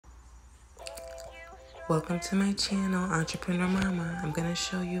Welcome to my channel, Entrepreneur Mama. I'm going to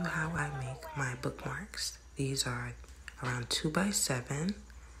show you how I make my bookmarks. These are around 2x7.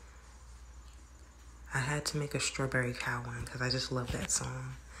 I had to make a Strawberry Cow one because I just love that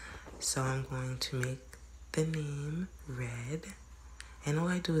song. So I'm going to make the name red. And all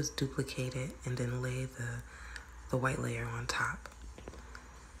I do is duplicate it and then lay the white layer on top.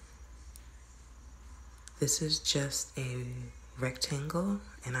 This is just a rectangle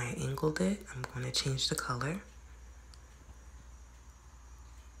and I angled it. I'm going to change the color.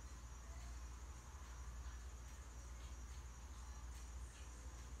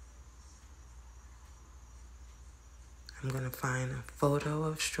 I'm going to find a photo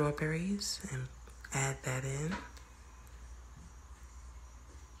of strawberries and add that in.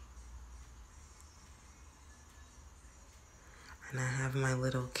 And I have my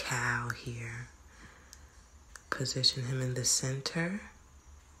little cow here. Position him in the center.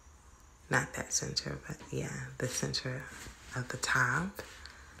 Not that center, but yeah, the center of the top.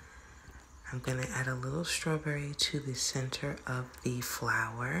 I'm going to add a little strawberry to the center of the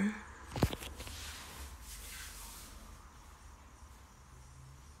flower.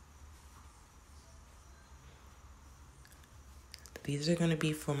 These are going to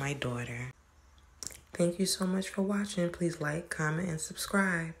be for my daughter. Thank you so much for watching. Please like, comment, and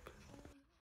subscribe.